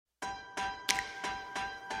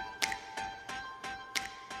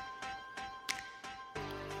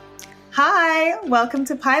Hi, welcome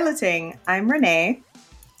to Piloting. I'm Renee.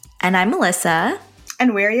 And I'm Melissa.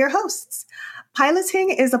 And we're your hosts.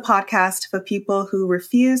 Piloting is a podcast for people who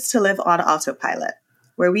refuse to live on autopilot,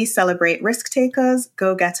 where we celebrate risk takers,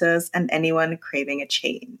 go-getters, and anyone craving a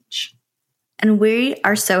change. And we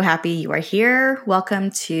are so happy you are here.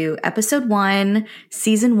 Welcome to episode 1,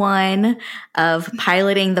 season 1 of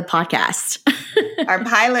Piloting the Podcast. Our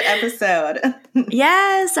pilot episode.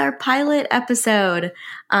 Yes, our pilot episode.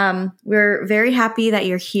 We're very happy that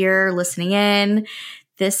you're here listening in.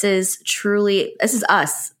 This is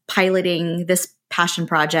us piloting this passion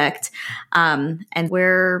project. And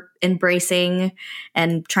we're embracing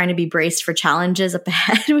and trying to be braced for challenges up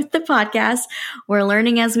ahead with the podcast. We're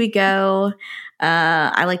learning as we go.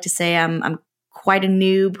 I like to say I'm quite a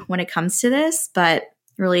noob when it comes to this, but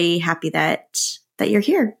really happy that you're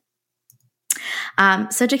here.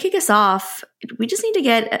 So to kick us off, we just need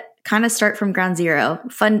to start from ground zero,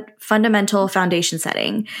 fundamental foundation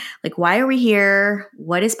setting. Like, why are we here?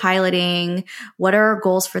 What is piloting? What are our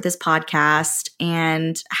goals for this podcast?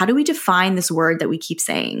 And how do we define this word that we keep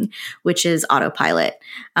saying, which is autopilot?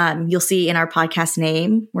 You'll see in our podcast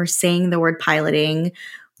name, we're saying the word piloting.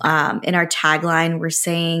 In our tagline, we're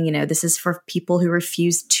saying, this is for people who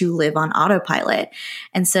refuse to live on autopilot.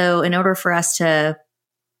 And so in order for us to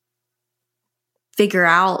figure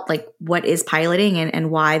out what is piloting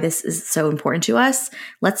and why this is so important to us,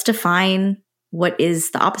 let's define what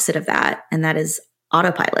is the opposite of that. And that is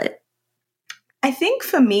autopilot. I think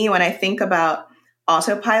for me, when I think about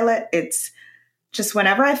autopilot, it's just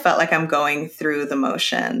whenever I felt like I'm going through the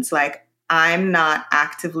motions, like I'm not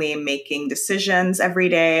actively making decisions every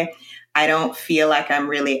day. I don't feel like I'm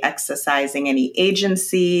really exercising any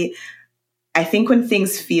agency. I think when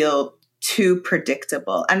things feel too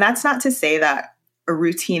predictable, and that's not to say that a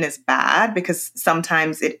routine is bad, because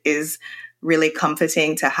sometimes it is really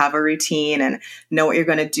comforting to have a routine and know what you're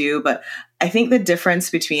going to do. But I think the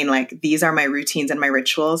difference between these are my routines and my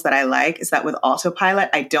rituals that I like is that with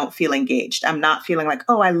autopilot, I don't feel engaged. I'm not feeling like,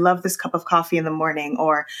 oh, I love this cup of coffee in the morning,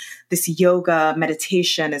 or this yoga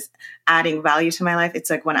meditation is adding value to my life.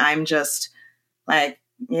 It's like when I'm just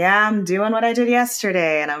yeah, I'm doing what I did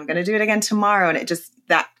yesterday and I'm going to do it again tomorrow. And it just,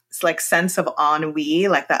 that sense of ennui,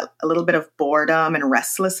 that a little bit of boredom and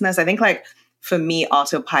restlessness. I think for me,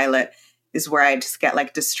 autopilot is where I just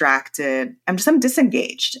get distracted. I'm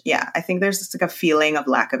disengaged. Yeah. I think there's just a feeling of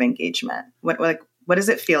lack of engagement. What does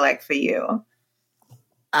it feel like for you?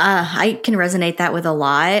 I can resonate that with a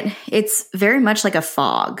lot. It's very much like a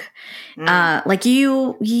fog.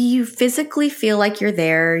 You physically feel like you're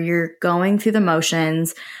there, you're going through the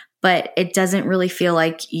motions, but it doesn't really feel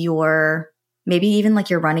like you're maybe even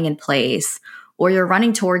you're running in place, or you're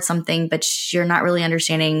running towards something, but you're not really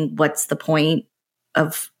understanding what's the point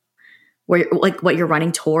of where, what you're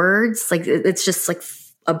running towards. It's just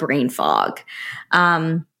a brain fog.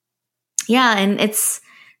 And it's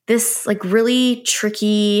this really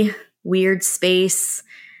tricky, weird space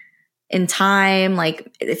in time.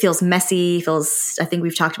 It feels messy, I think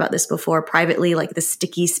we've talked about this before privately, the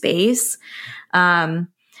sticky space.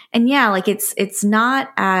 And yeah, it's not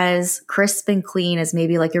as crisp and clean as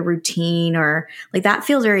maybe a routine, or that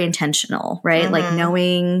feels very intentional, right? Mm-hmm.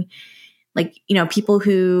 Knowing, people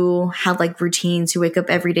who have routines, who wake up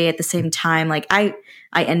every day at the same time. I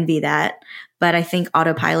envy that, but I think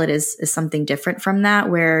autopilot is something different from that,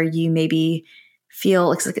 where you maybe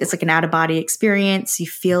feel it's an out of body experience. You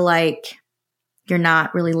feel like you're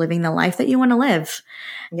not really living the life that you want to live.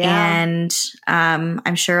 Yeah. And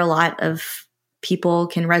I'm sure a lot of people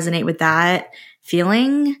can resonate with that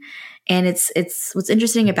feeling. And it's what's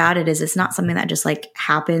interesting about it is it's not something that just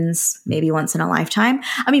happens maybe once in a lifetime.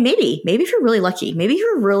 I mean, maybe if you're really lucky, maybe if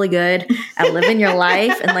you're really good at living your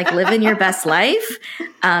life and living your best life,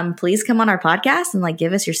 please come on our podcast and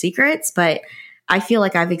give us your secrets. But I feel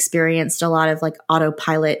like I've experienced a lot of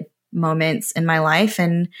autopilot moments in my life,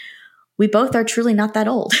 and we both are truly not that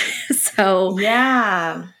old. So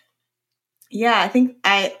yeah, I think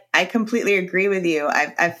I completely agree with you.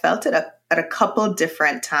 I've felt it at a couple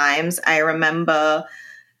different times. I remember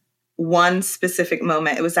one specific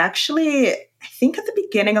moment. It was actually, I think, at the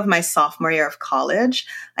beginning of my sophomore year of college.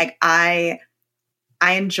 I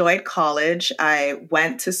enjoyed college. I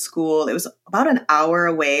went to school. It was about an hour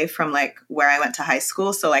away from where I went to high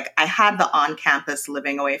school. So I had the on-campus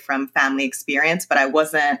living away from family experience, but I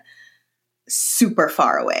wasn't super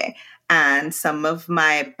far away. And some of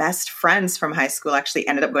my best friends from high school actually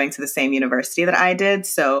ended up going to the same university that I did.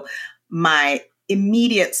 So my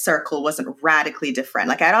immediate circle wasn't radically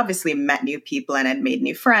different. I'd obviously met new people and had made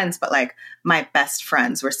new friends, but my best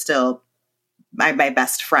friends were still my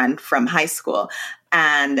best friend from high school.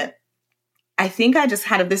 And I think I just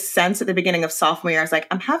had this sense at the beginning of sophomore year. I was like,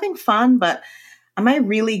 I'm having fun, but am I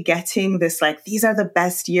really getting this, like, these are the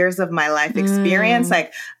best years of my life experience?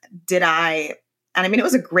 Like, did I, and I mean, it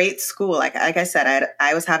was a great school. Like I said,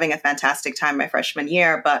 I was having a fantastic time my freshman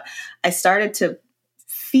year, but I started to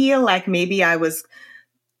feel like maybe I was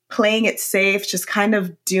playing it safe, just kind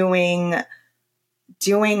of doing, like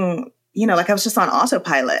I was just on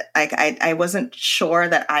autopilot. Like I wasn't sure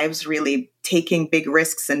that I was really taking big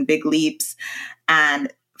risks and big leaps.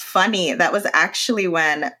 And funny, that was actually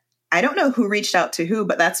when, I don't know who reached out to who,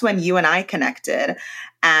 but that's when you and I connected.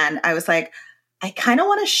 And I was like, I kind of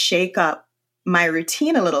want to shake up my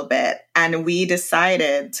routine a little bit. And we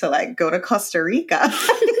decided to like go to Costa Rica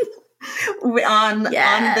on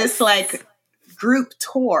this like group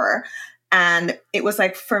tour. And it was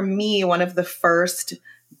like, for me, one of the first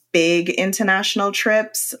big international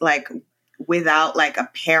trips, like without like a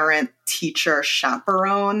parent, teacher,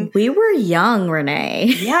 chaperone. We were young,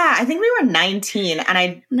 Renee. Yeah, I think we were 19. And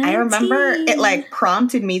I remember it like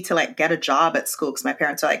prompted me to like get a job at school because my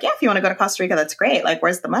parents were like, yeah, if you want to go to Costa Rica, that's great. Like,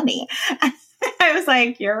 where's the money? I was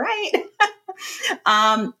like, you're right.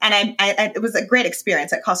 And it was a great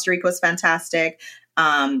experience. At Costa Rica was fantastic.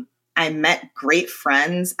 I met great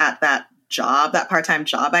friends at that job, that part-time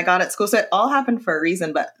job I got at school. So it all happened for a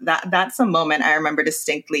reason, but that's a moment I remember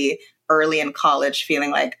distinctly early in college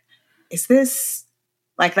feeling like, is this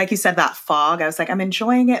like you said, that fog? I was like, I'm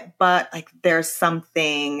enjoying it, but like there's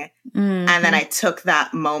something. And then I took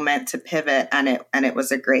that moment to pivot, and it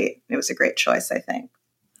was a great choice, I think.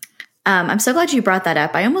 I'm so glad you brought that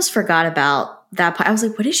up. I almost forgot about that. I was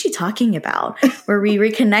like, what is she talking about? Where we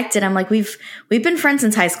reconnected. I'm like, we've been friends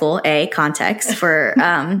since high school, context for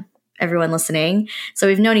everyone listening. So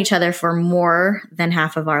we've known each other for more than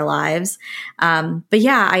half of our lives. But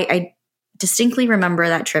yeah, I distinctly remember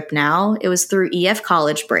that trip now. It was through EF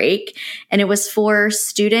College Break, and it was for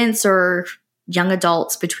students or young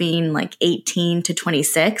adults between like 18 to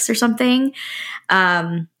 26 or something.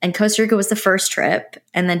 And Costa Rica was the first trip.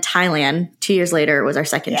 And then Thailand 2 years later was our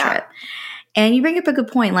second trip. And you bring up a good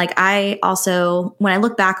point. Like I also, when I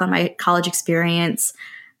look back on my college experience,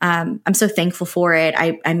 I'm so thankful for it.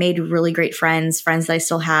 I made really great friends that I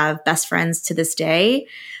still have, best friends to this day.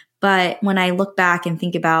 But when I look back and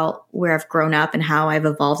think about where I've grown up and how I've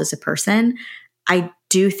evolved as a person, I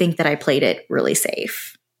do think that I played it really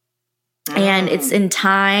safe. And it's in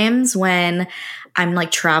times when I'm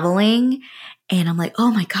like traveling and I'm like,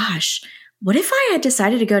 oh my gosh, what if I had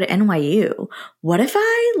decided to go to NYU? What if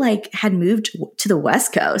I like had moved to the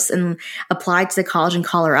West Coast and applied to the college in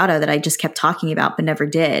Colorado that I just kept talking about but never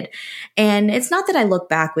did? And it's not that I look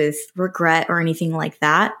back with regret or anything like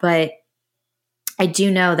that, but I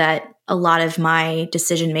do know that a lot of my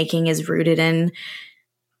decision making is rooted in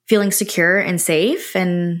feeling secure and safe.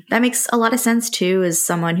 And that makes a lot of sense too, as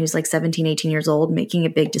someone who's like 17, 18 years old, making a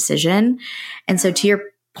big decision. And so to your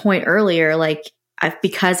point earlier, like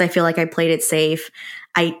because I feel like I played it safe,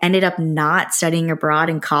 I ended up not studying abroad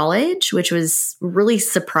in college, which was really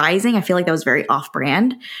surprising. I feel like that was very off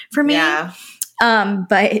brand for me. Yeah.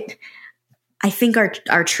 But I think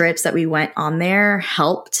our trips that we went on there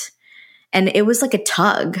helped. And it was like a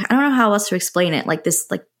tug. I don't know how else to explain it. Like this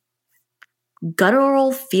like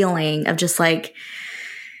guttural feeling of just like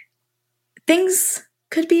things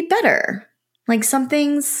could be better. Like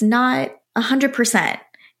something's not 100%.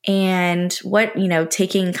 And what,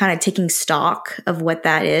 taking stock of what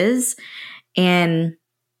that is. And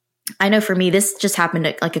I know for me, this just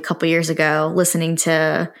happened like a couple years ago, listening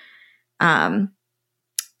to Glennon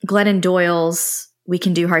Doyle's We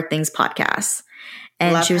Can Do Hard Things podcast.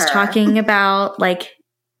 And Love she was her. talking about like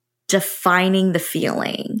defining the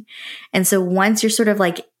feeling. And so once you're sort of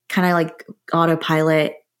like kind of like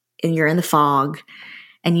autopilot and you're in the fog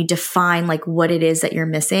and you define like what it is that you're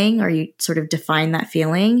missing, or you sort of define that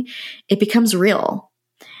feeling, it becomes real.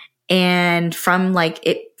 And from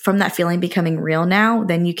that feeling becoming real now,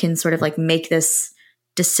 then you can sort of like make this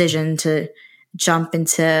decision to jump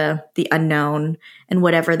into the unknown and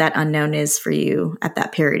whatever that unknown is for you at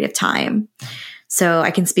that period of time. So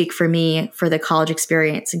I can speak for me, for the college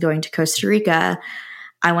experience and going to Costa Rica.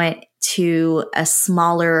 I went to a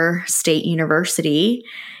smaller state university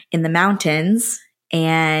in the mountains,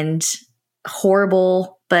 and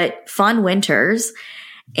horrible but fun winters.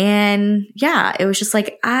 And yeah, it was just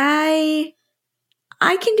like, I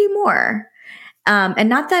can do more. And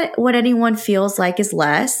not that what anyone feels like is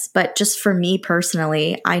less, but just for me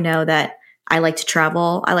personally, I know that I like to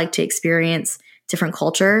travel. I like to experience different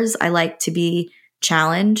cultures. I like to be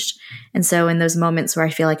challenged. And so in those moments where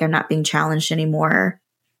I feel like I'm not being challenged anymore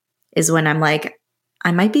is when I'm like,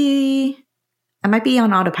 I might be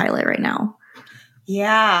on autopilot right now.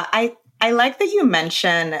 Yeah, I like that you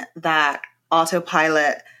mention that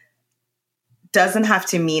autopilot doesn't have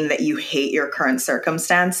to mean that you hate your current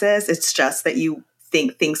circumstances. It's just that you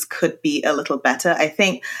think things could be a little better. I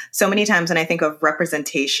think so many times when I think of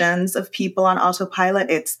representations of people on autopilot,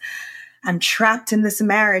 it's I'm trapped in this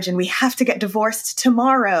marriage and we have to get divorced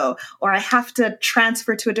tomorrow, or I have to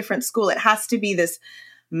transfer to a different school. It has to be this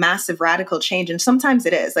massive radical change. And sometimes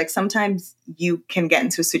it is. Like sometimes you can get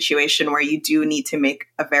into a situation where you do need to make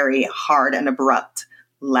a very hard and abrupt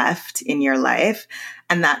left in your life.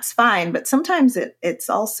 And that's fine. But sometimes it's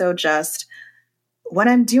also just what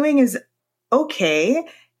I'm doing is okay,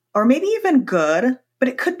 or maybe even good, but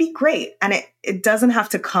it could be great. And it doesn't have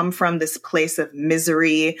to come from this place of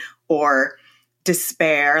misery or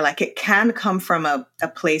despair. Like it can come from a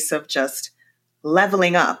place of just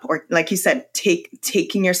leveling up, or like you said,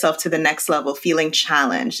 taking yourself to the next level, feeling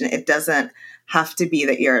challenged. And it doesn't have to be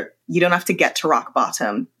that you don't have to get to rock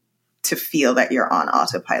bottom to feel that you're on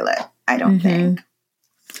autopilot. I don't think.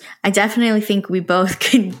 I definitely think we both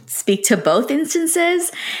can speak to both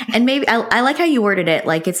instances. And maybe I like how you worded it.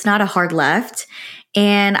 Like it's not a hard left.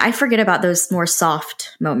 And I forget about those more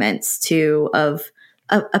soft moments too of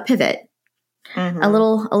a pivot, a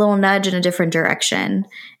little nudge in a different direction.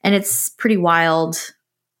 And it's pretty wild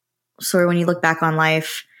sort of when you look back on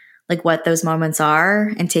life, like what those moments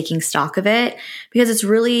are and taking stock of it, because it's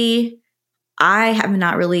really, I have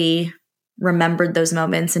not really remembered those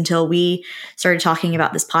moments until we started talking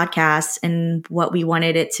about this podcast and what we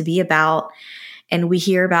wanted it to be about. And we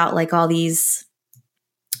hear about like all these,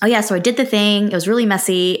 oh yeah, so I did the thing. It was really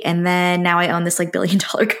messy. And then now I own this like $1 billion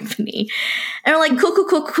company. And we're like,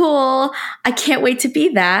 cool. I can't wait to be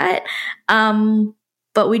that.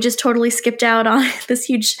 But we just totally skipped out on this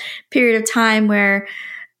huge period of time where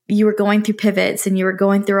you were going through pivots and you were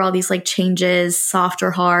going through all these like changes, soft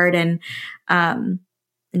or hard. And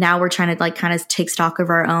now we're trying to like kind of take stock of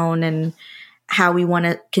our own and how we want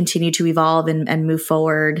to continue to evolve and move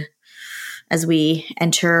forward as we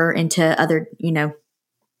enter into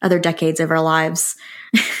other decades of our lives.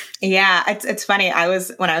 Yeah, it's funny.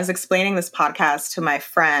 When I was explaining this podcast to my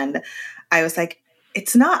friend, I was like,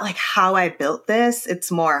 it's not like how I built this.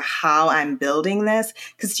 It's more how I'm building this.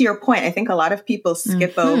 Because to your point, I think a lot of people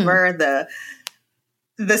skip over the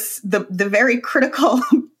very critical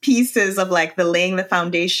pieces of like the laying the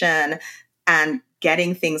foundation and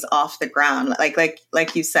getting things off the ground.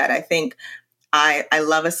 Like you said, I think I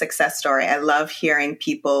love a success story. I love hearing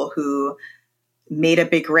people who made a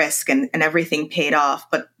big risk and everything paid off.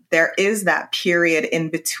 But there is that period in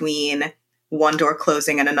between one door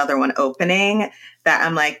closing and another one opening that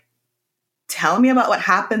I'm like, tell me about what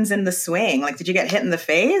happens in the swing. Like, did you get hit in the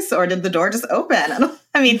face or did the door just open?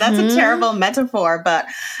 I mean, that's a terrible metaphor, but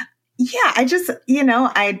yeah, I just,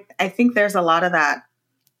 I think there's a lot of that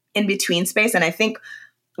in between space. And I think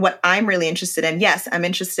what I'm really interested in, yes, I'm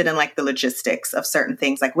interested in like the logistics of certain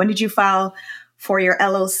things. Like when did you file for your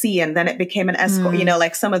LLC and then it became an S corp?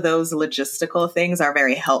 Like some of those logistical things are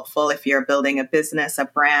very helpful if you're building a business, a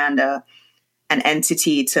brand, an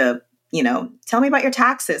entity to, tell me about your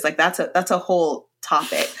taxes. Like that's a whole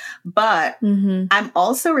topic. But I'm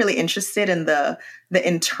also really interested in the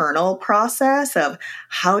internal process of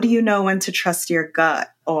how do you know when to trust your gut,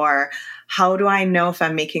 or how do I know if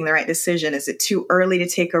I'm making the right decision? Is it too early to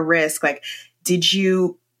take a risk? Like, did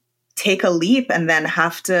you take a leap and then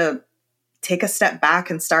have to take a step back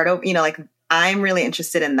and start over? Like I'm really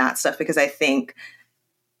interested in that stuff because I think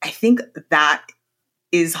that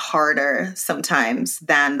is harder sometimes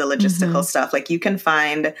than the logistical stuff. Like you can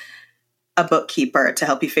find a bookkeeper to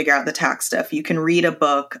help you figure out the tax stuff. You can read a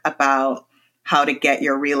book about how to get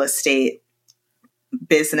your real estate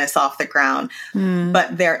business off the ground.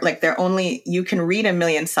 But you can read a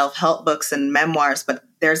million self-help books and memoirs, but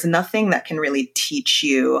there's nothing that can really teach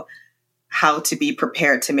you how to be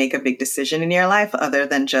prepared to make a big decision in your life other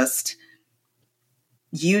than just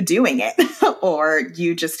you doing it or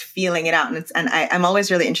you just feeling it out. And I'm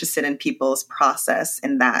always really interested in people's process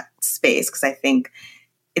in that space because I think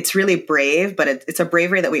it's really brave, but it's a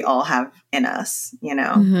bravery that we all have in us,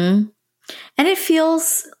 And it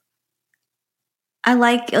feels, I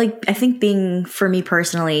think for me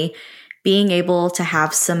personally, being able to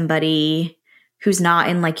have somebody who's not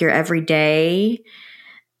in like your everyday,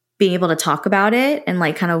 being able to talk about it and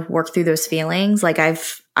like kind of work through those feelings. Like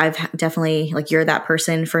I've definitely like, you're that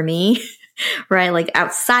person for me, right? Like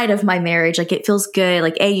outside of my marriage, like it feels good.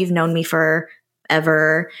 Like A, you've known me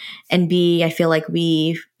forever. And B, I feel like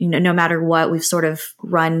we, no matter what, we've sort of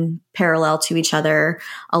run parallel to each other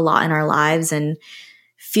a lot in our lives and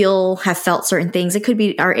have felt certain things. It could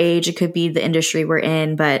be our age, it could be the industry we're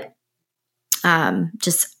in, but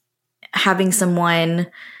just having someone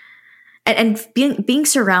and being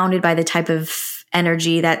surrounded by the type of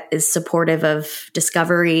energy that is supportive of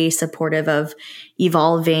discovery, supportive of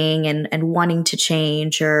evolving and wanting to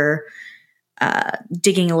change, or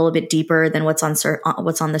digging a little bit deeper than what's on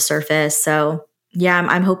the surface. So yeah,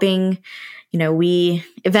 I'm hoping, we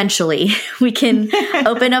eventually we can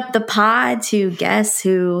open up the pod to guests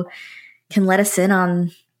who can let us in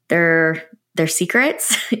on their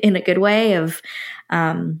secrets in a good way of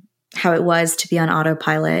how it was to be on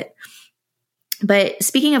autopilot. But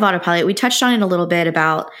speaking of autopilot, we touched on it a little bit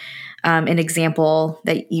about an example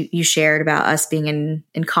that you shared about us being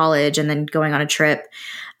in college and then going on a trip.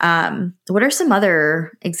 What are some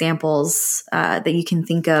other examples that you can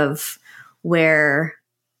think of where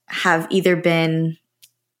have either been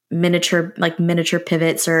miniature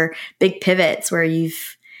pivots or big pivots where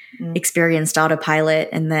you've experienced autopilot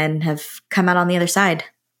and then have come out on the other side?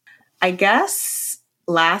 I guess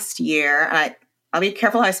last year, and I'll be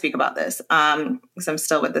careful how I speak about this because I'm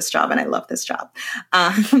still with this job and I love this job.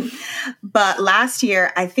 But last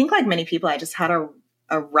year, I think like many people, I just had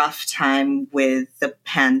a rough time with the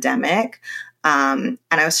pandemic. And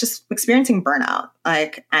I was just experiencing burnout,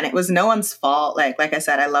 and it was no one's fault. Like I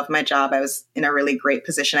said, I love my job. I was in a really great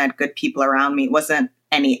position. I had good people around me. It wasn't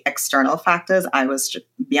any external factors. I was just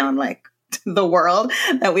beyond the world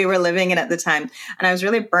that we were living in at the time. And I was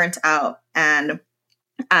really burnt out. And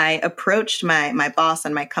I approached my boss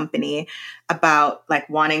and my company about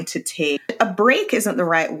wanting to take a break isn't the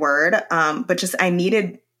right word, but just I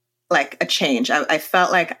needed a change. I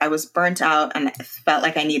felt like I was burnt out and I felt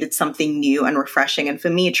like I needed something new and refreshing. And for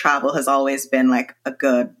me, travel has always been a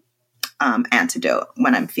good antidote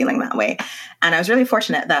when I'm feeling that way. And I was really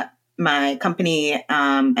fortunate that my company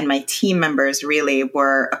and my team members really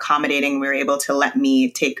were accommodating. We were able to let me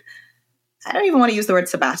take, I don't even want to use the word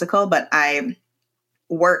sabbatical, but I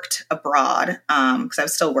worked abroad because I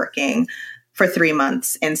was still working for 3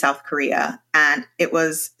 months in South Korea. And it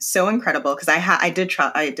was so incredible because I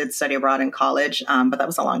did study abroad in college, but that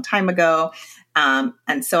was a long time ago.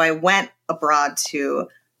 And so I went abroad to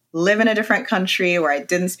live in a different country where I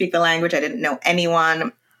didn't speak the language. I didn't know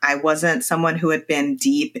anyone. I wasn't someone who had been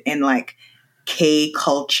deep in K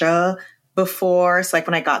culture before. So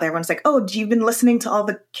when I got there, everyone's like, oh, you've been listening to all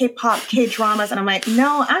the K-pop, K-dramas? And I'm like,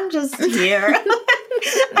 no, I'm just here.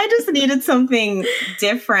 I just needed something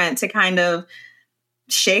different to kind of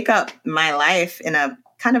shake up my life in a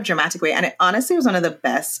kind of dramatic way. And it honestly was one of the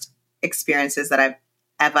best experiences that I've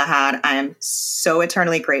ever had. I am so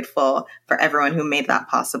eternally grateful for everyone who made that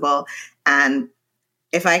possible. And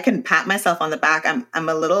if I can pat myself on the back, I'm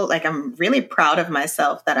a little I'm really proud of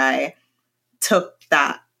myself that I took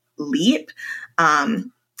that leap.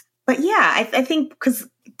 But yeah, I think because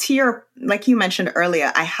to your, like you mentioned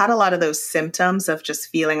earlier, I had a lot of those symptoms of just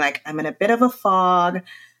feeling like I'm in a bit of a fog.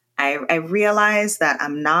 I realized that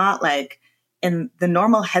I'm not in the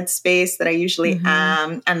normal headspace that I usually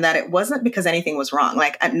am, and that it wasn't because anything was wrong.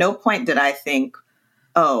 At no point did I think,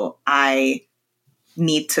 oh, I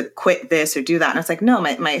need to quit this or do that. And it's no,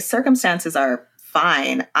 my circumstances are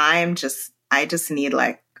fine. I just need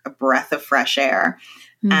a breath of fresh air.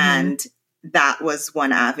 And that was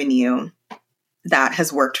one avenue that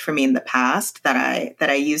has worked for me in the past that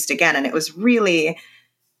I used again. And it was really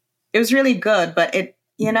good. But I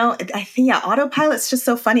think, autopilot's just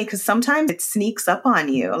so funny because sometimes it sneaks up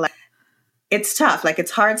on you. It's tough.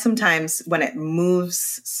 It's hard sometimes when it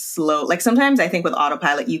moves slow. Sometimes I think with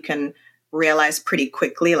autopilot, you can realize pretty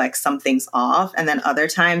quickly, something's off. And then other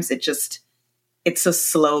times it's a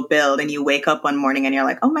slow build and you wake up one morning and you're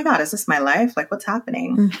like, oh my God, is this my life? What's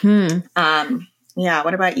happening? Yeah.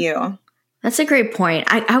 What about you? That's a great point.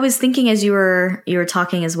 I was thinking as you were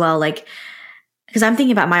talking as well, because I'm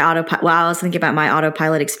thinking about my autopilot. Well, I was thinking about my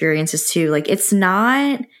autopilot experiences too. It's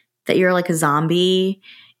not that you're a zombie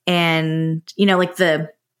and, the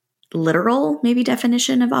literal maybe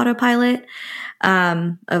definition of autopilot,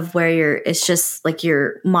 of where it's just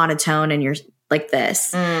you're monotone and you're like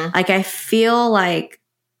this. I feel like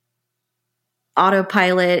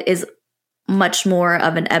autopilot is much more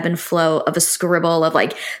of an ebb and flow of a scribble of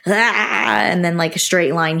and then a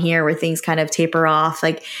straight line here where things kind of taper off.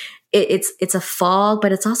 It's a fog,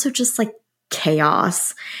 but it's also just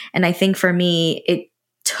chaos. And I think for me, it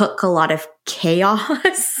took a lot of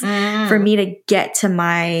chaos for me to get to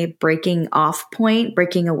my breaking off point,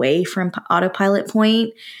 breaking away from autopilot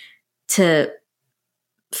point, to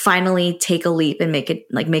finally take a leap and make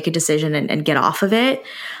a decision and get off of it.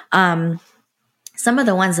 Some of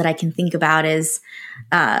the ones that I can think about is,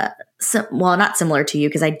 not similar to you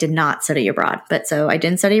because I did not study abroad, but so I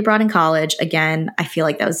didn't study abroad in college. Again, I feel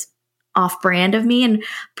like that was off brand of me. And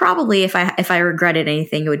probably if I regretted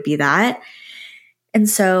anything, it would be that. And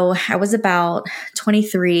so I was about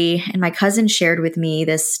 23, and my cousin shared with me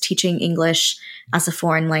this teaching English as a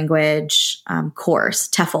foreign language course,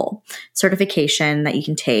 TEFL certification that you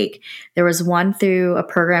can take. There was one through a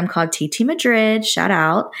program called TT Madrid, shout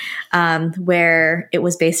out, where it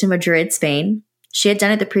was based in Madrid, Spain. She had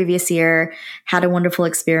done it the previous year, had a wonderful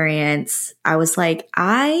experience. I was like,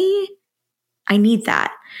 I need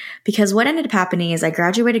that, because what ended up happening is I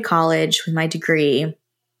graduated college with my degree.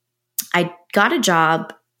 I got a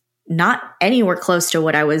job not anywhere close to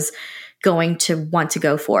what I was going to want to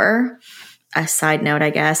go for. A side note, I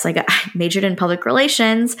guess, like I majored in public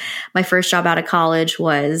relations. My first job out of college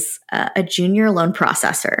was a junior loan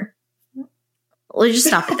processor. We'll just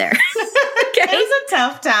stop it there. Okay. It was a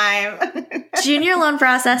tough time. Junior loan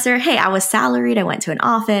processor. Hey, I was salaried. I went to an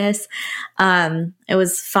office. It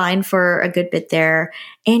was fine for a good bit there.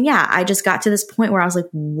 And yeah, I just got to this point where I was like,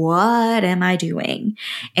 what am I doing?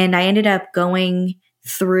 And I ended up going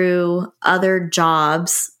through other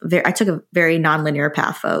jobs. I took a very nonlinear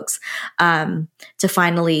path, folks, to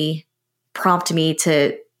finally prompt me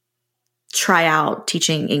to try out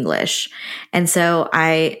teaching English. And so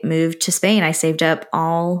I moved to Spain. I saved up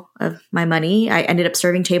all of my money. I ended up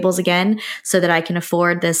serving tables again so that I can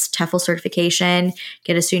afford this TEFL certification,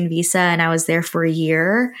 get a student visa. And I was there for a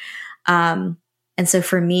year. And so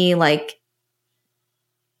for me, like,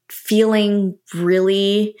 feeling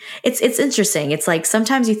really, it's interesting. It's like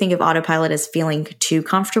sometimes you think of Autopilot as feeling too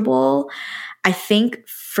comfortable. I think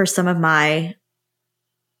for some of my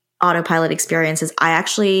Autopilot experiences, I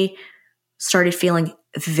actually started feeling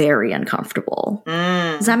very uncomfortable.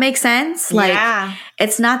 Does that make sense? Like, yeah.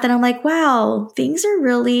 It's not that I'm like, wow, things are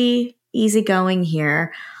really easygoing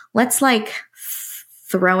here. Let's like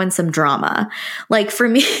throw in some drama. Like for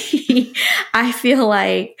me, I feel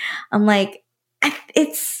like I'm like,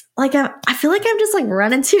 it's like, I feel like I'm just like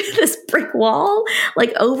running to this brick wall,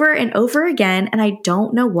 like over and over again. And I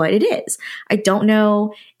don't know what it is. I don't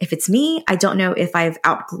know if it's me. I don't know if I've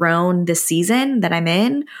outgrown the season that I'm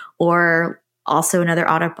in, or also another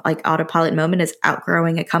autopilot moment is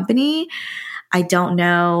outgrowing a company. I don't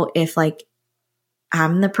know if like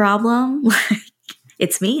I'm the problem.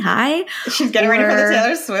 It's me. Hi. She's getting ready for the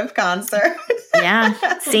Taylor Swift concert. Yeah.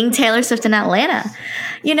 Seeing Taylor Swift in Atlanta,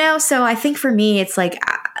 so I think for me, it's like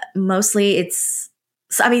mostly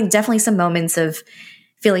definitely some moments of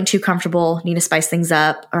feeling too comfortable, need to spice things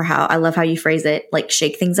up, or I love how you phrase it, like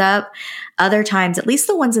shake things up. Other times, at least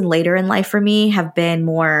the ones later in life for me, have been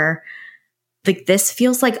more like, this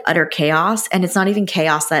feels like utter chaos, and it's not even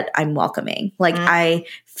chaos that I'm welcoming. Like I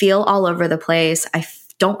feel all over the place. I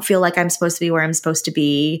don't feel like I'm supposed to be where I'm supposed to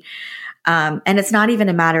be. And it's not even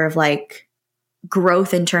a matter of like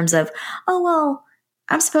growth in terms of, oh, well,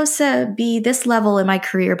 I'm supposed to be this level in my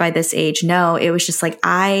career by this age. No, it was just like,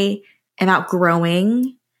 I am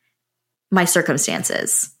outgrowing my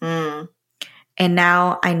circumstances. And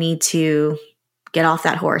now I need to get off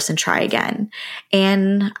that horse and try again.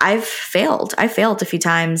 And I've failed. I failed a few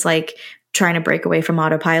times, like trying to break away from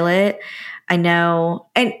Autopilot. I know,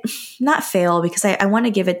 and not fail, because I want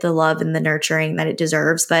to give it the love and the nurturing that it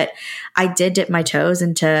deserves. But I did dip my toes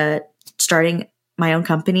into starting my own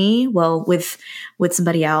company. Well, with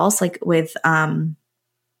somebody else, like with,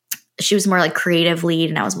 she was more like creative lead,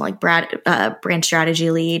 and I was more like brand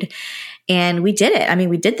strategy lead. And we did it. I mean,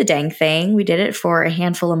 we did the dang thing. We did it for a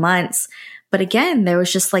handful of months. But again, there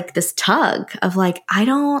was just like this tug of like,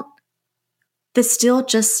 this still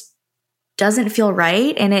just doesn't feel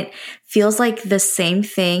right. And it feels like the same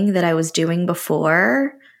thing that I was doing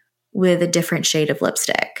before with a different shade of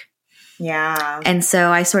lipstick. Yeah. And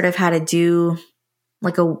so I sort of had to do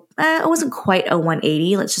like it wasn't quite a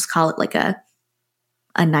 180. Let's just call it like a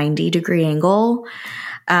 90-degree angle,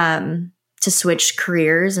 to switch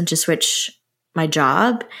careers and to switch my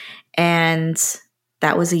job. And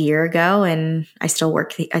that was a year ago, and I still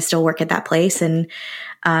work at that place. And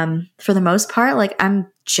for the most part, like I'm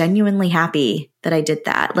genuinely happy that I did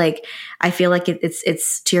that. Like I feel like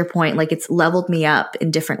it's to your point, like it's leveled me up in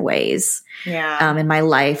different ways. Yeah. In my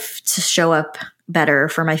life, to show up better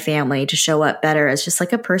for my family, to show up better as just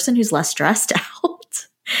like a person who's less stressed out,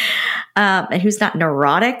 and who's not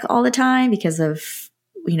neurotic all the time because of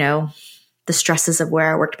the stresses of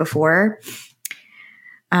where I worked before.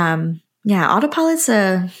 Yeah, Autopilot's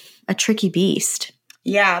a tricky beast.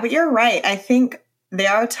 Yeah, but you're right. I think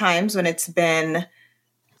there are times when it's been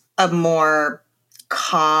a more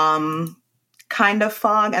calm kind of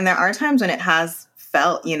fog, and there are times when it has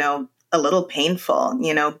felt, a little painful,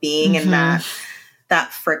 being in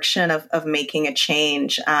that friction of making a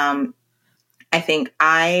change. I think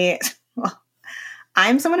I well,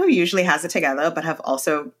 I'm someone who usually has it together, but have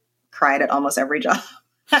also cried at almost every job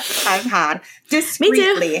I've had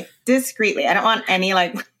discreetly. I don't want any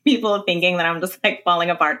like people thinking that I'm just like falling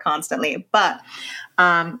apart constantly. But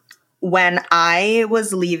when I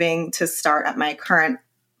was leaving to start at my current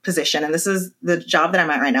position, and this is the job that I'm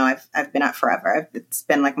at right now, I've been at forever. It's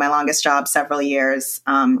been like my longest job, several years.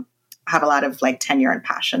 Have a lot of like tenure and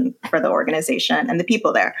passion for the organization and the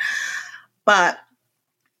people there. But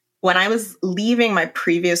when I was leaving my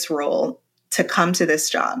previous role to come to this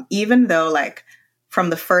job, even though like from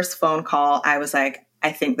the first phone call, I was like,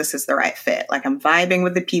 I think this is the right fit. Like I'm vibing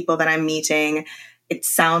with the people that I'm meeting. It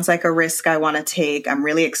sounds like a risk I want to take. I'm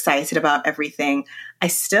really excited about everything. I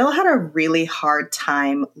still had a really hard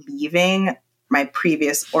time leaving my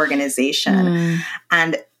previous organization.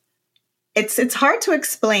 And it's hard to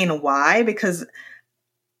explain why, because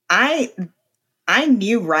I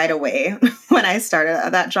knew right away when I started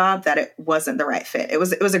at that job that it wasn't the right fit. It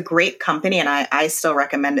was a great company, and I still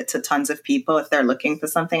recommend it to tons of people if they're looking for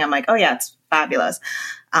something. I'm like, oh yeah, it's fabulous.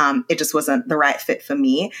 It just wasn't the right fit for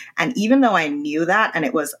me. And even though I knew that, and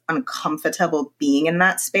it was uncomfortable being in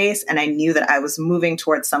that space, and I knew that I was moving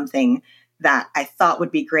towards something that I thought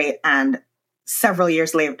would be great, and several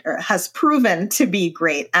years later has proven to be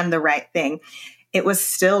great and the right thing, it was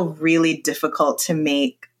still really difficult to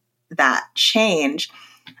make that change.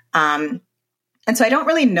 And so I don't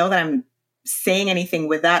really know that I'm saying anything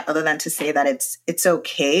with that other than to say that it's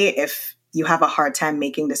okay if you have a hard time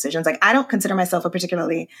making decisions. Like I don't consider myself a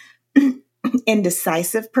particularly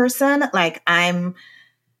indecisive person. Like I'm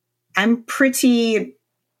pretty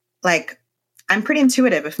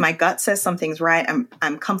intuitive. If my gut says something's right,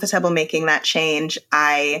 I'm comfortable making that change.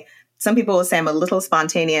 Some people will say I'm a little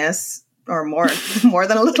spontaneous, or more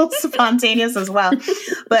than a little spontaneous as well.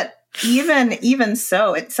 But even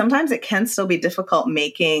so, sometimes it can still be difficult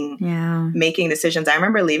making decisions. I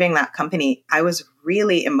remember leaving that company. I was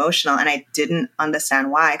really emotional, and I didn't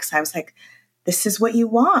understand why, because I was like, this is what you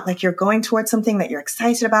want. Like you're going towards something that you're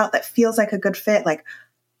excited about, that feels like a good fit. Like,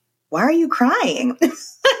 why are you crying?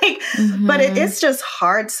 But it is just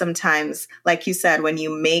hard sometimes, like you said, when you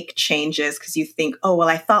make changes because you think, oh, well,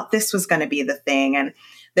 I thought this was going to be the thing. And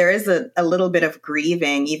there is a little bit of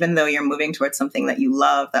grieving, even though you're moving towards something that you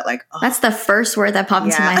love, that like, oh, that's the first word that popped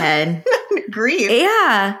into my head. Grief.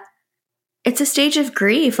 Yeah. It's a stage of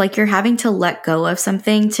grief. Like you're having to let go of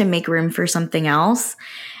something to make room for something else.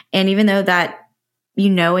 And even though that,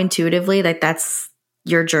 intuitively, like that's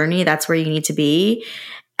your journey, that's where you need to be,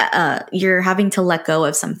 you're having to let go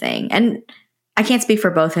of something. And I can't speak for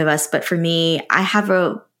both of us, but for me,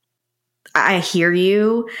 I hear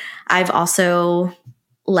you. I've also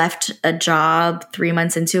left a job 3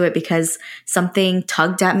 months into it because something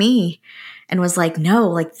tugged at me and was like, no,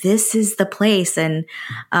 like this is the place. And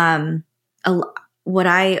what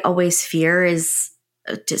I always fear is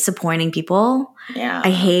disappointing people. Yeah. I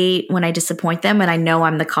hate when I disappoint them, and I know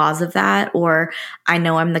I'm the cause of that, or I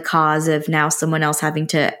know I'm the cause of now someone else having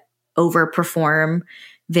to overperform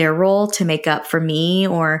their role to make up for me,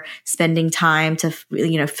 or spending time to,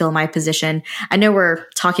 fill my position. I know we're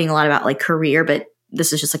talking a lot about like career, but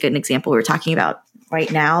this is just like an example we're talking about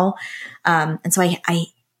right now. And so I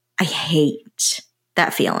hate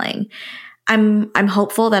that feeling. I'm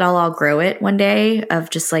hopeful that I'll outgrow it one day, of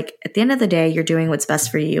just like, at the end of the day, you're doing what's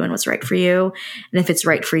best for you and what's right for you. And if it's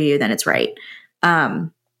right for you, then it's right.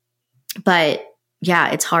 But yeah,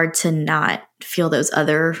 it's hard to not feel those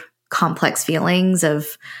other complex feelings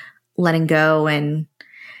of letting go. And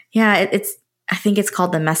yeah, I think it's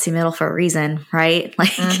called the messy middle for a reason, right?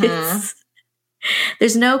 Like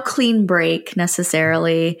there's no clean break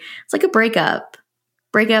necessarily. It's like a breakup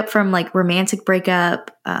from like romantic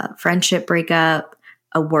breakup, friendship breakup,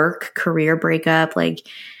 a work career breakup. Like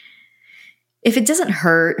if it doesn't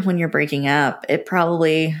hurt when you're breaking up, it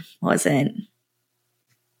probably wasn't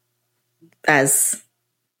as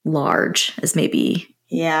large as maybe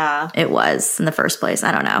it was in the first place.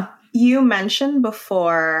 I don't know. You mentioned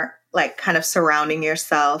before, like kind of surrounding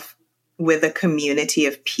yourself with a community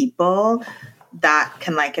of people that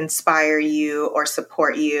can like inspire you or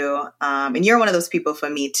support you. And you're one of those people for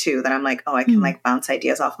me too, that I'm like, oh, I can like bounce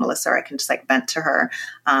ideas off Melissa, or I can just like vent to her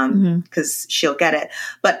because she'll get it.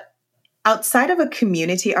 But outside of a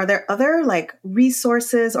community, are there other like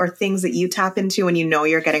resources or things that you tap into when you know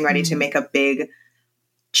you're getting ready to make a big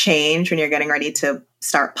change, when you're getting ready to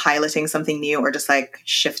start piloting something new, or just like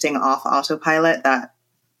shifting off autopilot,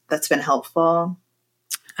 that's been helpful?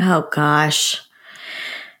 Oh gosh.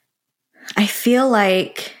 I feel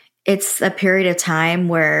like it's a period of time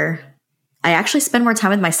where I actually spend more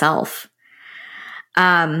time with myself.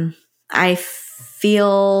 I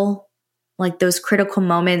feel like those critical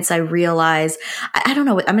moments, I realize, I don't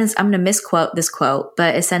know, I'm going to misquote this quote,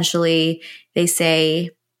 but essentially they say,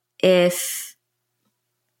 if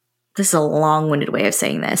this is a long-winded way of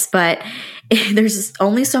saying this, but if there's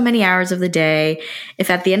only so many hours of the day. If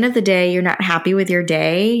at the end of the day, you're not happy with your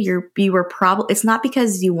day, you were probably, it's not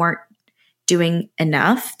because you weren't doing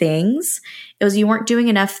enough things. It was, you weren't doing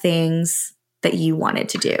enough things that you wanted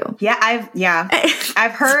to do. Yeah.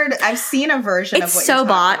 I've seen a version of what so you're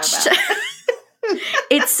botched. About.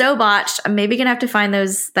 It's so botched. I'm maybe going to have to find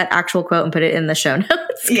that actual quote and put it in the show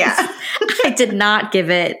notes. Yeah. I did not give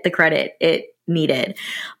it the credit it needed.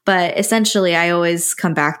 But essentially, I always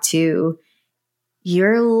come back to,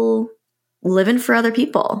 you're living for other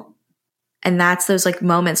people. And that's those like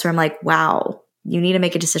moments where I'm like, wow, you need to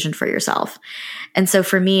make a decision for yourself. And so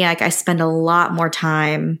for me, like, I spend a lot more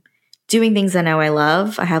time doing things I know I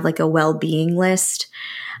love. I have like a well-being list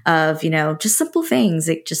of, just simple things,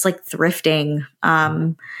 like just like thrifting,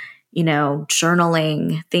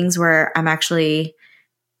 journaling, things where I'm actually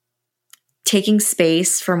taking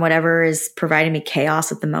space from whatever is providing me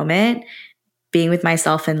chaos at the moment, being with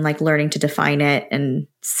myself and like learning to define it and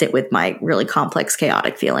sit with my really complex,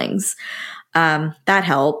 chaotic feelings. That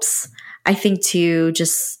helps. I think too,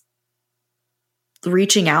 just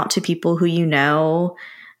reaching out to people who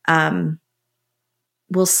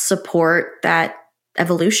will support that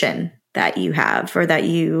evolution that you have or that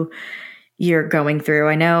you're going through.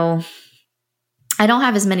 I know I don't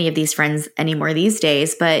have as many of these friends anymore these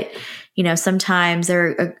days, but sometimes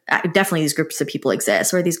there are definitely these groups of people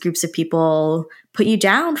exist where these groups of people put you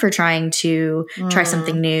down for trying to try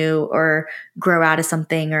something new or grow out of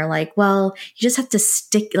something, or like, well, you just have to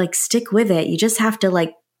stick with it. You just have to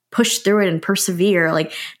like push through it and persevere.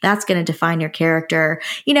 Like that's going to define your character,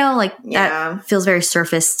 that feels very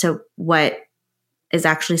surface to what is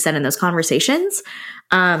actually said in those conversations.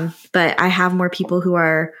 But I have more people who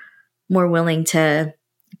are more willing to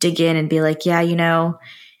dig in and be like, yeah,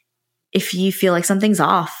 if you feel like something's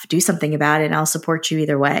off, do something about it and I'll support you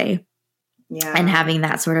either way. Yeah. And having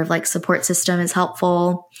that sort of like support system is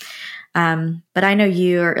helpful. But I know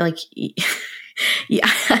you are like,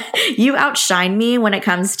 you outshine me when it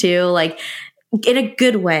comes to like, in a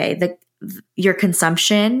good way, your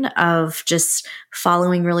consumption of just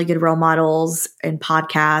following really good role models and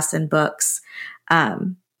podcasts and books.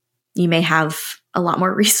 You may have a lot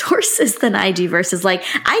more resources than I do versus like,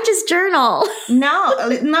 I just journal. No,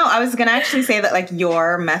 I was going to actually say that like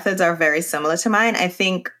your methods are very similar to mine. I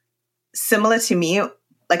think similar to me,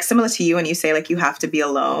 like similar to you when you say like you have to be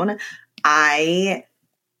alone, I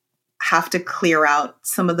have to clear out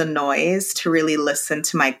some of the noise to really listen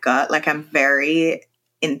to my gut. Like I'm very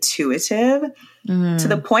intuitive to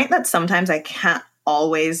the point that sometimes I can't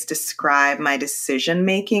always describe my decision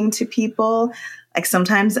making to people. Like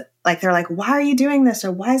sometimes like they're like, why are you doing this?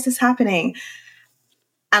 Or why is this happening?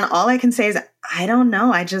 And all I can say is, I don't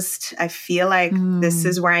know. I feel like this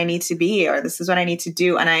is where I need to be, or this is what I need to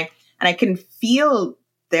do. And I can feel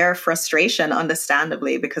their frustration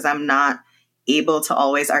understandably, because I'm not able to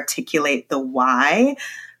always articulate the why,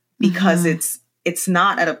 because it's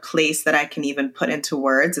not at a place that I can even put into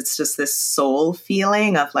words. It's just this soul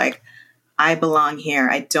feeling of like, I belong here,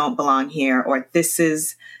 I don't belong here, or this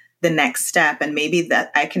is the next step. And maybe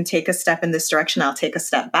that I can take a step in this direction, I'll take a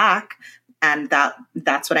step back. And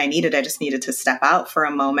that's what I needed. I just needed to step out for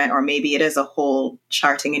a moment, or maybe it is a whole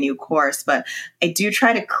charting a new course. But I do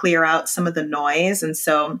try to clear out some of the noise. And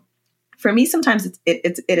so for me, sometimes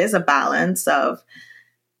it is a balance of,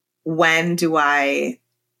 when do I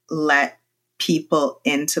let people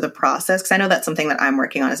into the process? Because I know that's something that I'm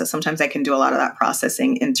working on, is that sometimes I can do a lot of that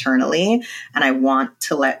processing internally, and I want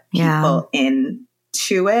to let people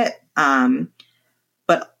into it.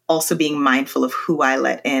 But also being mindful of who I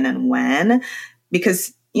let in and when,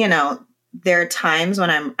 because, there are times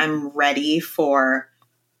when I'm ready for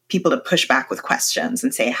people to push back with questions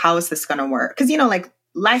and say, how is this going to work? Because, like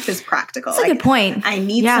life is practical. That's a good point. I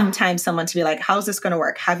need sometimes someone to be like, how's this going to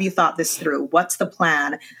work? Have you thought this through? What's the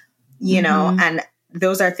plan? And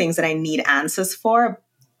those are things that I need answers for.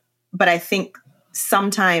 But I think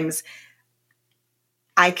sometimes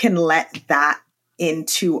I can let that in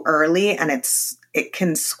too early, and it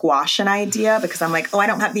can squash an idea, because I'm like, oh, I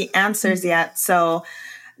don't have the answers yet, so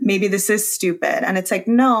maybe this is stupid. And it's like,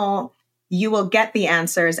 no, you will get the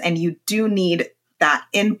answers, and you do need that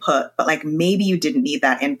input, but like maybe you didn't need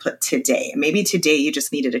that input today. Maybe today you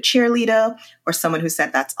just needed a cheerleader or someone who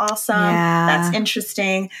said, that's awesome, that's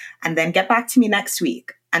interesting, and then get back to me next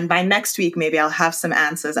week. And by next week, maybe I'll have some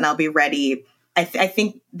answers and I'll be ready. I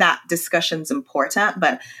think that discussion's important,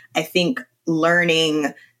 but I think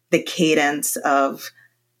learning the cadence of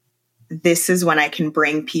this is when I can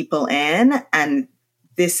bring people in. And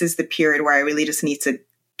this is the period where I really just need to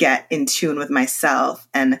get in tune with myself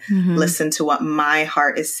and listen to what my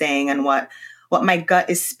heart is saying and what my gut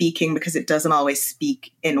is speaking, because it doesn't always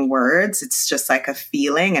speak in words. It's just like a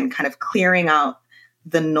feeling, and kind of clearing out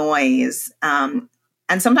the noise. And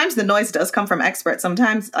sometimes the noise does come from experts.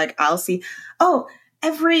 Sometimes like I'll see, all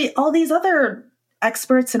these other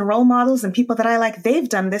experts and role models and people that I like, they've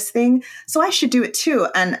done this thing, so I should do it too.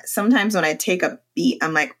 And sometimes when I take a beat,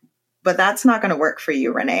 I'm like, but that's not going to work for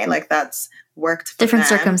you, Renee. Like that's worked for different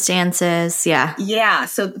them. Circumstances. Yeah. Yeah.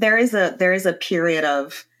 So there is a period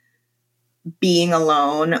of being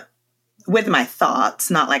alone with my thoughts,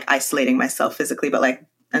 not like isolating myself physically, but like,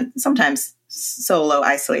 and sometimes solo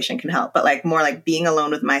isolation can help, but like more like being alone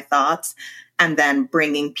with my thoughts, and then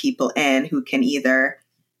bringing people in who can either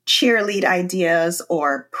cheerlead ideas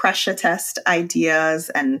or pressure test ideas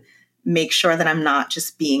and make sure that I'm not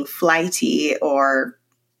just being flighty or,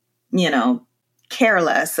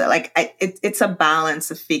 careless. Like it's a balance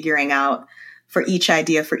of figuring out for each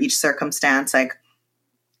idea, for each circumstance, like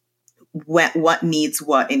what needs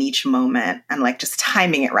what in each moment, and like just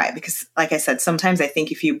timing it right. Because like I said, sometimes I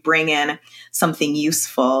think if you bring in something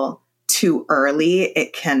useful too early,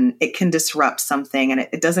 it can disrupt something. And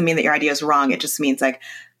it doesn't mean that your idea is wrong. It just means like,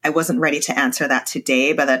 I wasn't ready to answer that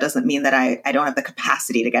today, but that doesn't mean that I don't have the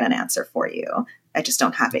capacity to get an answer for you. I just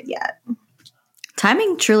don't have it yet.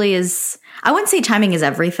 Timing truly is, I wouldn't say timing is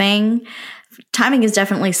everything. Timing is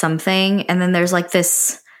definitely something. And then there's like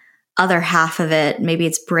this other half of it. Maybe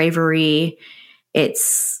it's bravery.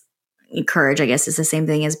 It's courage, I guess is the same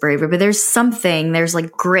thing as bravery. But there's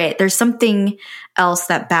like grit. There's something else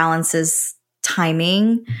that balances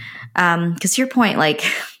timing. Because to your point, like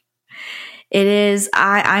it is,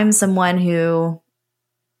 I'm someone who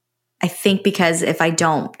I think, because if I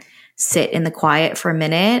don't sit in the quiet for a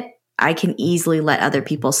minute, I can easily let other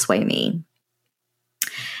people sway me.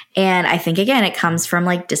 And I think, again, it comes from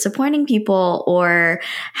like disappointing people or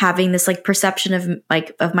having this like perception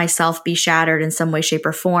of myself be shattered in some way, shape,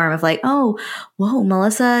 or form of like, oh, whoa,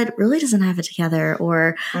 Melissa really doesn't have it together.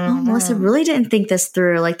 Or, oh, Melissa really didn't think this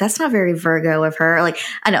through. Like, that's not very Virgo of her. Like,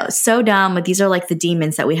 I know, so dumb, but these are like the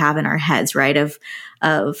demons that we have in our heads, right? Of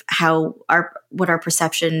how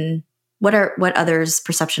what others'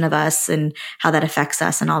 perception of us and how that affects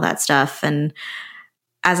us and all that stuff. And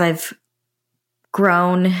as I've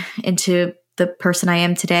grown into the person I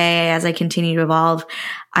am today, as I continue to evolve,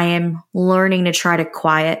 I am learning to try to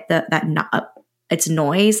quiet its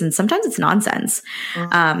noise, and sometimes it's nonsense.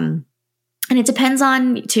 And it depends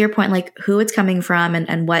on, to your point, like who it's coming from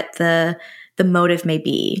and what the motive may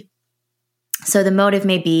be. So the motive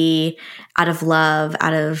may be out of love,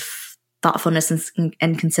 out of thoughtfulness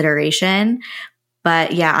and consideration.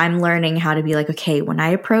 But yeah, I'm learning how to be like, okay, when I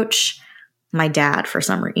approach my dad for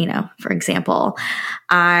example,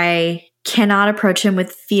 I cannot approach him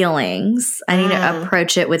with feelings. I need to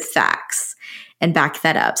approach it with facts and back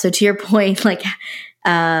that up. So to your point, like,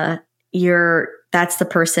 that's the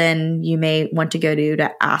person you may want to go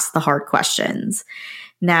to ask the hard questions.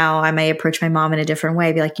 Now I may approach my mom in a different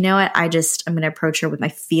way, be like, you know what? I'm going to approach her with my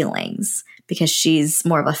feelings because she's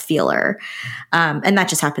more of a feeler. And that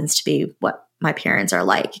just happens to be what my parents are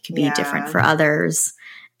like. It could be different for others.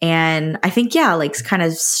 And I think, like kind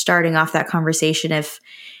of starting off that conversation, if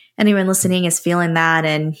anyone listening is feeling that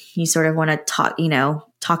and you sort of want to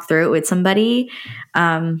talk through it with somebody.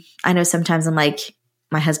 I know sometimes I'm like,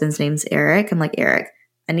 my husband's name's Eric. I'm like, Eric,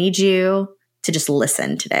 I need you to just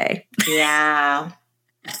listen today. Yeah.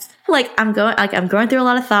 I'm going through a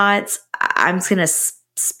lot of thoughts. I'm just going to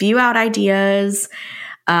spew out ideas.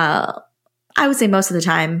 I would say most of the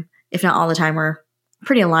time, if not all the time, we're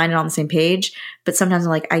pretty aligned and on the same page. But sometimes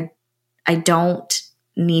I'm like, I don't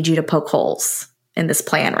need you to poke holes in this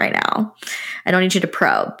plan right now. I don't need you to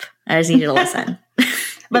probe. I just need you to listen.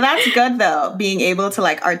 But that's good though, being able to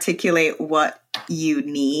like articulate what you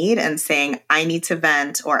need and saying, I need to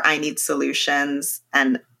vent or I need solutions,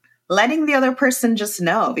 and letting the other person just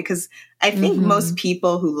know. Because I think most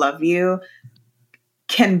people who love you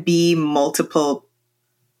can be multiple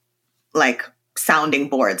like sounding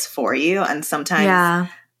boards for you. And sometimes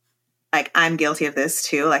like I'm guilty of this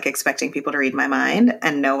too, like expecting people to read my mind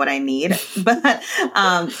and know what I need. But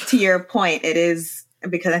to your point, it is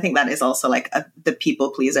because I think that is also like the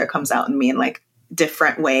people pleaser comes out in me in like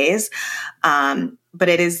different ways. But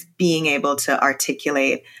it is being able to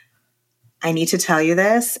articulate, I need to tell you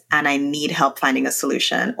this and I need help finding a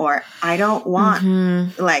solution, or I don't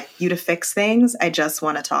want like you to fix things. I just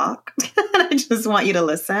want to talk. And I just want you to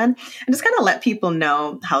listen, and just kind of let people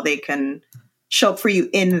know how they can show up for you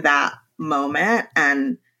in that moment.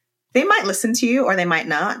 And they might listen to you or they might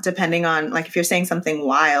not, depending on, like, if you're saying something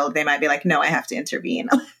wild, they might be like, no, I have to intervene.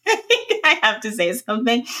 I have to say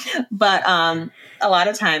something. But a lot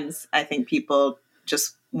of times I think people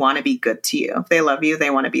just want to be good to you. If they love you, they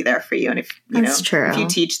want to be there for you. And if if you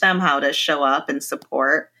teach them how to show up and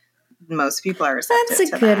support, most people are receptive.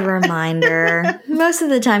 That's a good riminder. Most of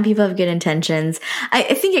the time people have good intentions. I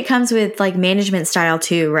think it comes with like management style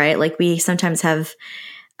too, right? Like we sometimes have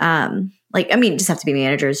just have to be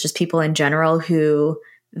managers, just people in general who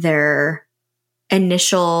their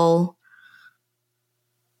initial,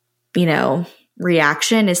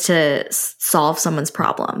 reaction is to solve someone's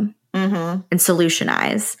problem and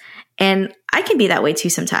solutionize. And I can be that way too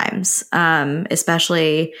sometimes,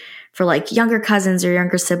 especially for like younger cousins or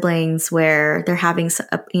younger siblings where they're having,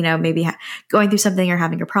 maybe going through something or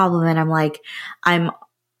having a problem. And I'm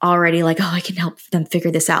already like, oh, I can help them figure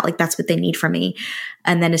this out. Like that's what they need from me.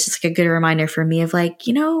 And then it's just like a good reminder for me of like,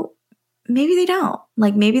 maybe they don't.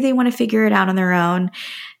 Like maybe they want to figure it out on their own.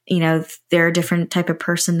 They're a different type of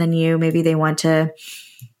person than you. Maybe they want to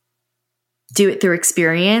do it through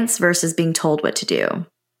experience versus being told what to do.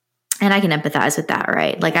 And I can empathize with that,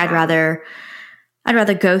 right? Like I'd rather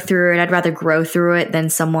go through it. I'd rather grow through it than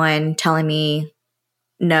someone telling me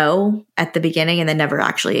no at the beginning and then never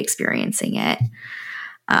actually experiencing it.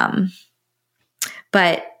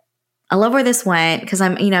 But I love where this went because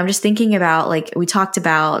I'm just thinking about like we talked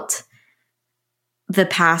about the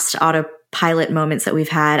past autopilot moments that we've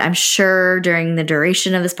had. I'm sure during the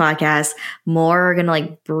duration of this podcast, more are going to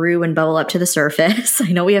like brew and bubble up to the surface.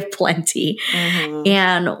 I know we have plenty. Mm-hmm.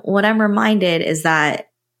 And what I'm reminded is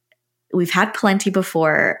that we've had plenty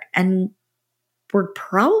before and we're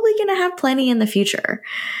probably going to have plenty in the future.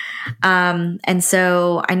 And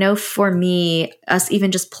so I know for me, us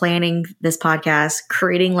even just planning this podcast,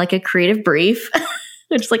 creating like a creative brief,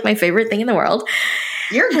 which is like my favorite thing in the world.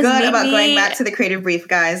 You're good about going back to the creative brief,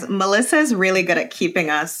 guys. Melissa's really good at keeping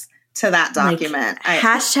us to that document.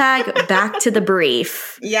 Hashtag back to the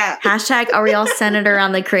brief. Yeah. Hashtag are we all centered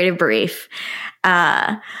around the creative brief?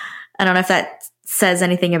 I don't know if that says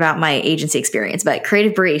anything about my agency experience, but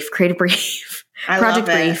creative brief, project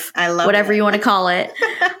brief, whatever you want to call it.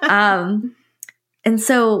 And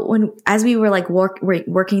so as we were like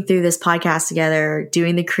working through this podcast together,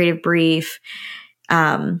 doing the creative brief,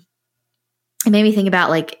 it made me think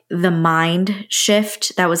about like the mind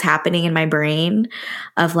shift that was happening in my brain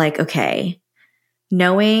of like, okay,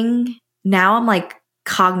 knowing now I'm like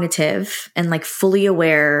cognitive and like fully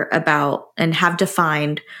aware about and have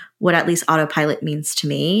defined what at least autopilot means to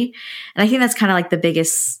me. And I think that's kind of like the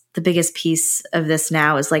biggest piece of this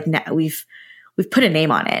now is like now we've put a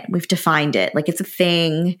name on it. We've defined it. Like it's a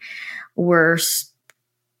thing. We're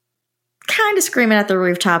kind of screaming at the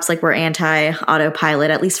rooftops like we're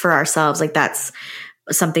anti-autopilot, at least for ourselves. Like that's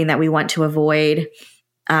something that we want to avoid.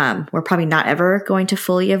 We're probably not ever going to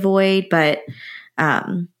fully avoid, but at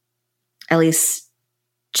least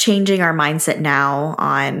changing our mindset now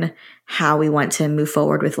on how we want to move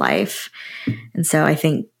forward with life. And so I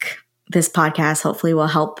think this podcast hopefully will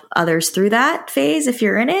help others through that phase if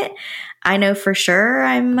you're in it. I know for sure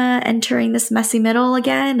I'm entering this messy middle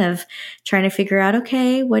again of trying to figure out,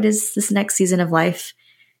 okay, what does this next season of life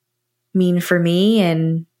mean for me?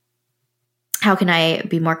 And how can I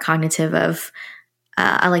be more cognitive of,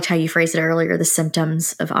 I liked how you phrased it earlier, the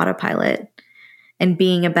symptoms of autopilot and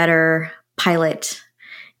being a better pilot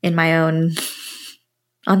in my own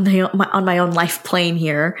on my own life plane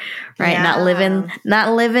here, right? Yeah.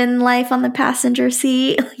 Not living life on the passenger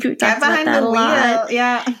seat. Like we talked about that a lot.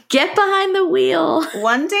 Yeah. Get behind the wheel.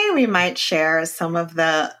 One day we might share some of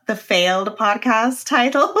the failed podcast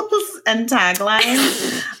titles and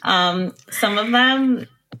taglines. Some of them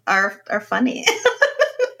are funny.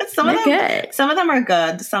 Some of them are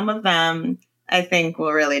good. Some of them I think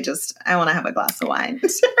will really just, I want to have a glass of wine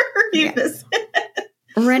to review this.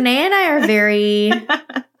 Renee and I are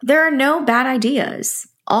there are no bad ideas.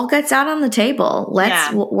 All gets out on the table.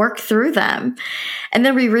 Let's work through them. And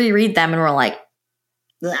then we reread them and we're like,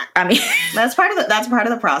 I mean, that's part of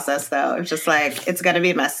the process though. It's just like, it's going to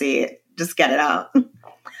be messy. Just get it out.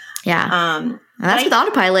 Yeah. And that's with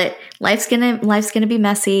autopilot. Life's going to be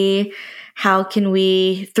messy. How can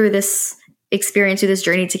we, through this experience, through this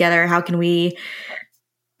journey together, how can we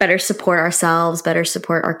better support ourselves, better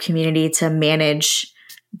support our community to manage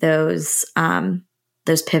those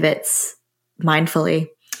pivots mindfully?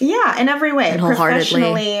 Yeah, in every way. And wholeheartedly.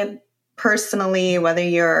 Professionally, personally, whether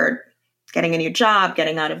you're getting a new job,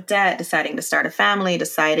 getting out of debt, deciding to start a family,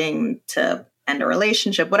 deciding to end a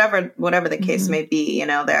relationship, whatever the case may be,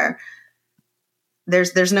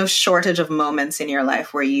 there's no shortage of moments in your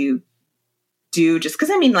life where you do, just because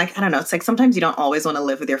I mean, like, I don't know, it's like sometimes you don't always want to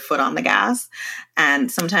live with your foot on the gas. And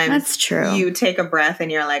sometimes That's true. You take a breath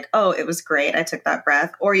and you're like, oh, it was great, I took that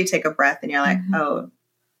breath. Or you take a breath and you're like, oh,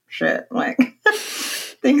 shit, like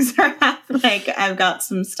things are happening. Like, I've got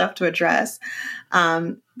some stuff to address.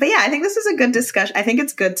 But yeah, I think this is a good discussion. I think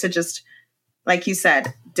it's good to just, like you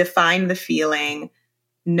said, define the feeling,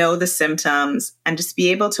 know the symptoms, and just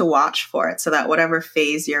be able to watch for it so that whatever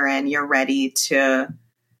phase you're in, you're ready to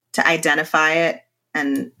identify it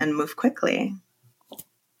and move quickly.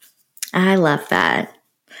 I love that.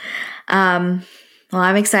 Well,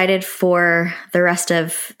 I'm excited for the rest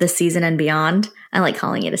of the season and beyond. I like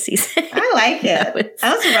calling it a season. I like it. Let's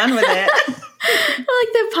run with it.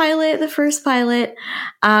 I like the first pilot.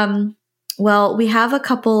 Well, we have a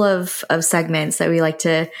couple of segments that we like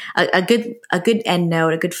to, a good end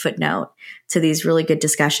note, a good footnote to these really good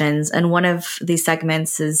discussions. And one of these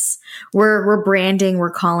segments is we're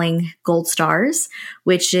calling Gold Stars,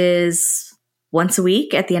 which is once a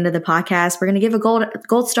week at the end of the podcast, we're going to give a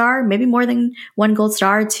gold star, maybe more than one gold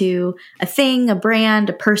star, to a thing, a brand,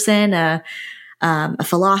 a person, a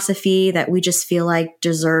philosophy that we just feel like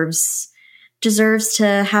deserves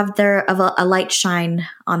to have a light shine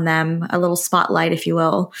on them, a little spotlight, if you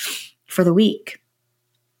will, for the week.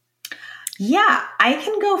 Yeah, I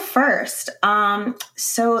can go first.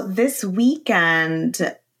 So this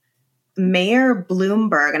weekend, Mayor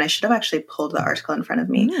Bloomberg, and I should have actually pulled the article in front of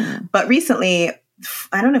me, but recently,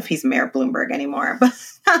 I don't know if he's Mayor Bloomberg anymore, but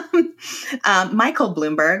Michael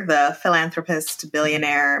Bloomberg, the philanthropist,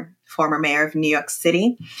 billionaire, former mayor of New York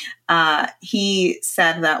City, he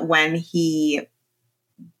said that when he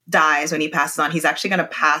dies, when he passes on, he's actually going to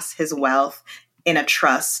pass his wealth in a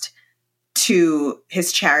trust to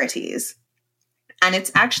his charities. And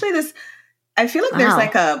it's actually this, I feel like there's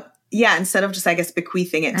like instead of just, I guess,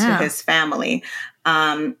 bequeathing it to his family.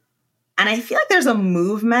 And I feel like there's a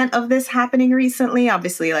movement of this happening recently.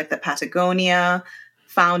 Obviously, like the Patagonia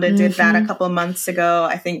founder did that a couple of months ago.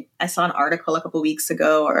 I think I saw an article a couple of weeks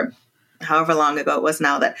ago, or however long ago it was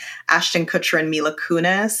now, that Ashton Kutcher and Mila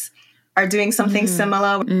Kunis are doing something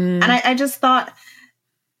similar. And I just thought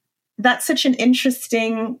that's such an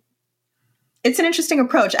interesting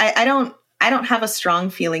approach. I don't have a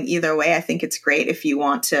strong feeling either way. I think it's great if you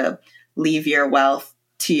want to leave your wealth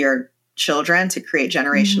to your children to create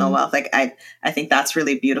generational wealth. Like I think that's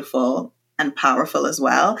really beautiful and powerful as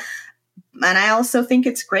well. And I also think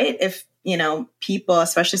it's great if, people,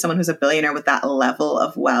 especially someone who's a billionaire with that level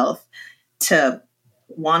of wealth, to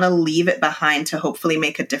want to leave it behind to hopefully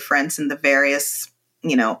make a difference in the various,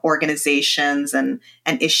 organizations and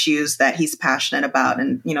issues that he's passionate about.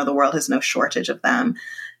 And, the world has no shortage of them.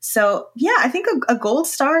 So, yeah, I think a gold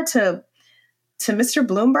star to Mr.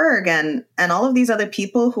 Bloomberg and all of these other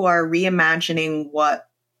people who are reimagining what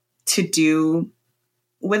to do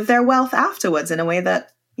with their wealth afterwards in a way that,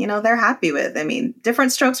 they're happy with. I mean,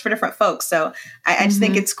 different strokes for different folks. So I just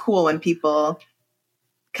think it's cool when people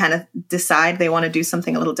kind of decide they want to do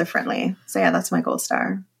something a little differently. So, yeah, that's my gold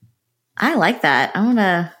star. I like that. I want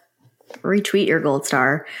to retweet your gold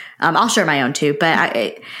star. I'll share my own too, but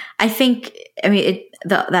I think,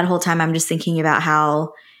 that whole time I'm just thinking about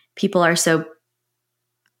how people are so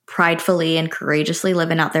pridefully and courageously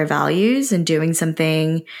living out their values and doing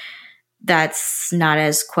something that's not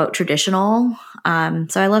as, quote, traditional.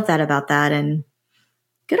 So I love that about that. And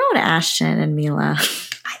good old Ashton and Mila.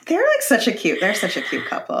 They're such a cute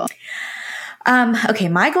couple. Okay,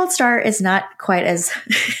 my gold star is not quite as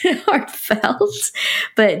heartfelt,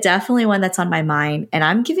 but definitely one that's on my mind. And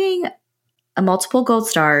I'm giving a multiple gold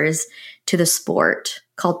stars to the sport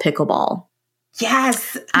called pickleball.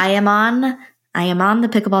 Yes. I am on the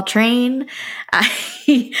pickleball train.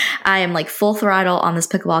 I am full throttle on this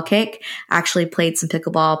pickleball kick. I actually played some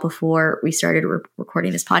pickleball before we started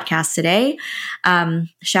recording this podcast today.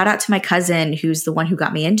 Shout out to my cousin, who's the one who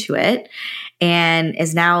got me into it and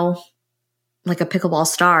is now a pickleball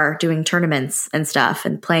star doing tournaments and stuff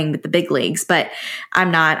and playing with the big leagues. But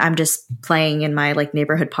I'm not. I'm just playing in my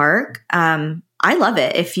neighborhood park. I love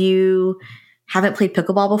it. If you haven't played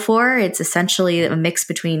pickleball before, it's essentially a mix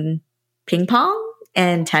between ping pong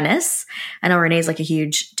and tennis. I know Renee's a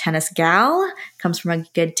huge tennis gal, comes from a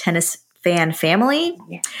good tennis fan family.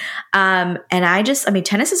 Yeah. And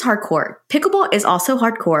tennis is hardcore. Pickleball is also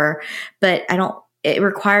hardcore, but it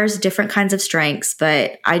requires different kinds of strengths,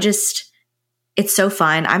 but it's so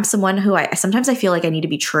fun. I'm someone who sometimes I feel like I need to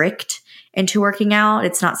be tricked into working out.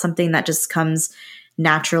 It's not something that just comes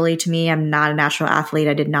naturally to me. I'm not a natural athlete.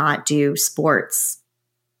 I did not do sports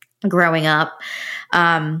growing up.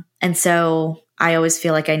 And so I always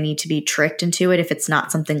feel like I need to be tricked into it if it's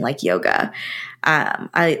not something like yoga.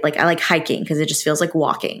 I like hiking because it just feels like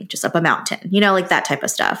walking just up a mountain, like that type of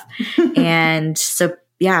stuff. And so,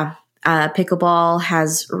 yeah, pickleball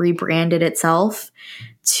has rebranded itself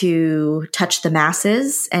to touch the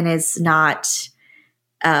masses and is not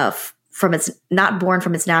not born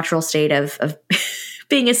from its natural state of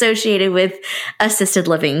being associated with assisted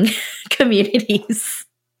living communities.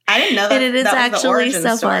 I didn't know that. And it is that was actually the origin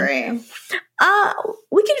so story. fun.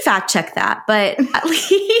 We can fact check that, but at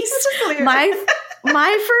least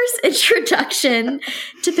my first introduction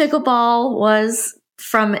to pickleball was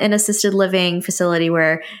from an assisted living facility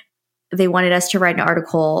where they wanted us to write an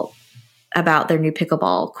article about their new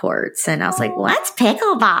pickleball courts. And I was like, what's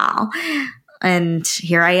pickleball? And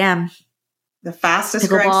here I am. The fastest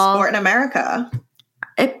growing sport in America.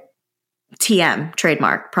 TM,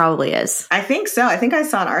 trademark, probably is. I think so. I think I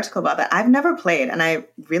saw an article about that. I've never played, and I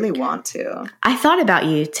really want to. I thought about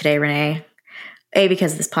you today, Renee. A,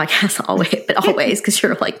 because of this podcast always, because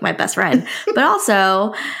you're like my best friend. But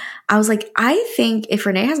also, I was like, I think if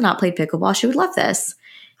Renee has not played pickleball, she would love this.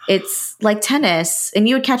 It's like tennis, and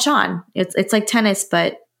you would catch on. It's like tennis,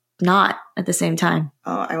 but not at the same time.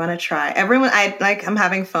 Oh, I want to try. I'm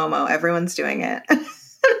having FOMO. Everyone's doing it.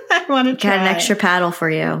 I want to try. Got an extra paddle for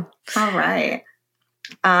you. All right.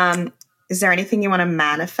 Is there anything you want to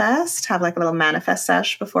manifest? Have like a little manifest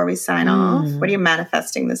sesh before we sign off? What are you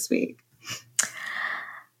manifesting this week?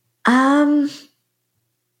 I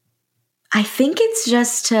think it's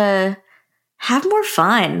just to have more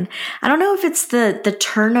fun. I don't know if it's the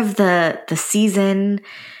turn of the season.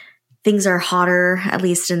 Things are hotter, at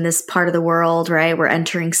least in this part of the world, right? We're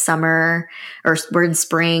entering summer, or we're in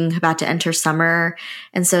spring, about to enter summer.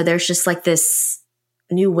 And so there's just like this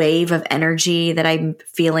new wave of energy that I'm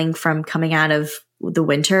feeling from coming out of the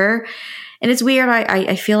winter. And it's weird.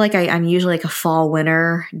 I feel like I'm usually like a fall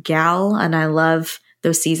winter gal, and I love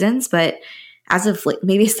those seasons. But as of like,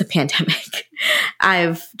 maybe it's the pandemic,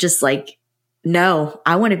 I've just like, no,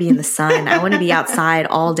 I want to be in the sun. I want to be outside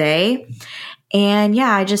all day. And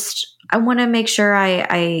yeah, I want to make sure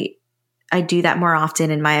I do that more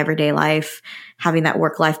often in my everyday life, having that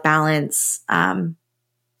work-life balance,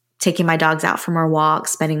 taking my dogs out for more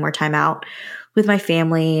walks, spending more time out with my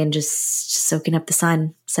family, and just soaking up the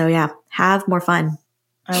sun. So yeah, have more fun.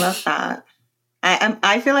 I love that.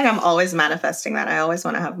 I feel like I'm always manifesting that. I always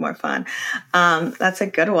want to have more fun. That's a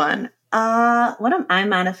good one. What am I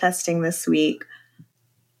manifesting this week?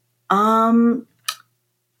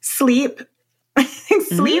 Sleep.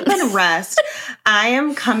 Sleep and rest. I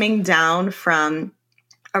am coming down from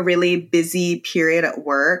a really busy period at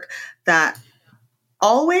work that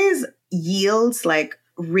always yields like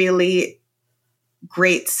really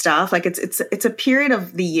great stuff. Like it's a period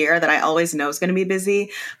of the year that I always know is going to be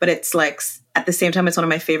busy, but it's like at the same time, it's one of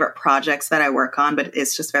my favorite projects that I work on, but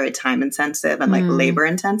it's just very time intensive and like labor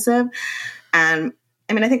intensive. And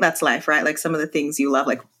I mean, I think that's life, right? Like some of the things you love,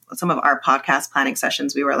 like some of our podcast planning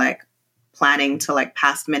sessions, we were like planning to like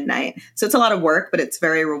past midnight. So it's a lot of work, but it's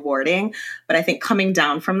very rewarding. But I think coming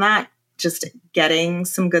down from that, just getting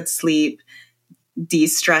some good sleep,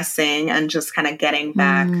 de-stressing, and just kind of getting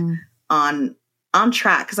back on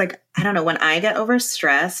track. Cause like, I don't know, when I get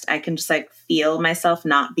overstressed, I can just like feel myself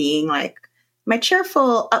not being like my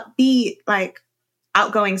cheerful, upbeat, like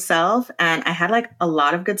outgoing self. And I had like a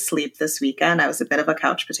lot of good sleep this weekend. I was a bit of a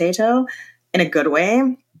couch potato in a good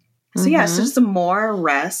way. So yeah, so just some more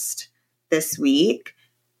rest this week.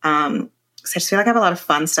 So I just feel like I have a lot of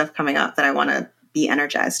fun stuff coming up that I want to be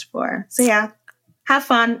energized for. So yeah, have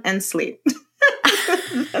fun and sleep.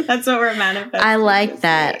 That's what we're manifesting. I like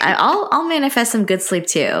that. I'll manifest some good sleep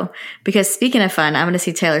too, because speaking of fun, I'm going to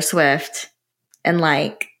see Taylor Swift in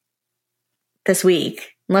like this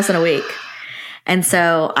week, less than a week. And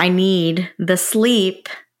so I need the sleep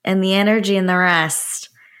and the energy and the rest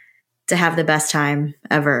to have the best time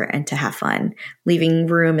ever and to have fun, leaving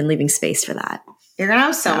room and leaving space for that. You're going to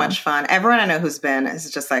have so much fun. Everyone I know who's been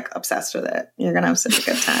is just like obsessed with it. You're going to have such a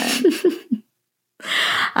good time.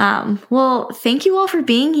 Well, thank you all for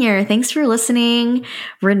being here. Thanks for listening.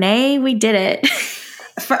 Renee, we did it.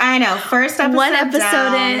 I know. First episode. One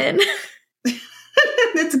episode in.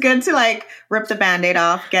 It's good to like rip the Band-Aid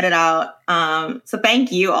off, get it out. So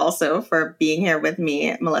thank you also for being here with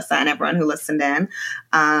me, Melissa, and everyone who listened in.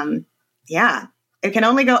 Yeah, it can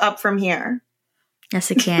only go up from here.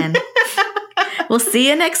 Yes, it can. We'll see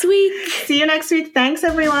you next week. See you next week. Thanks,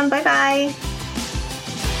 everyone. Bye-bye.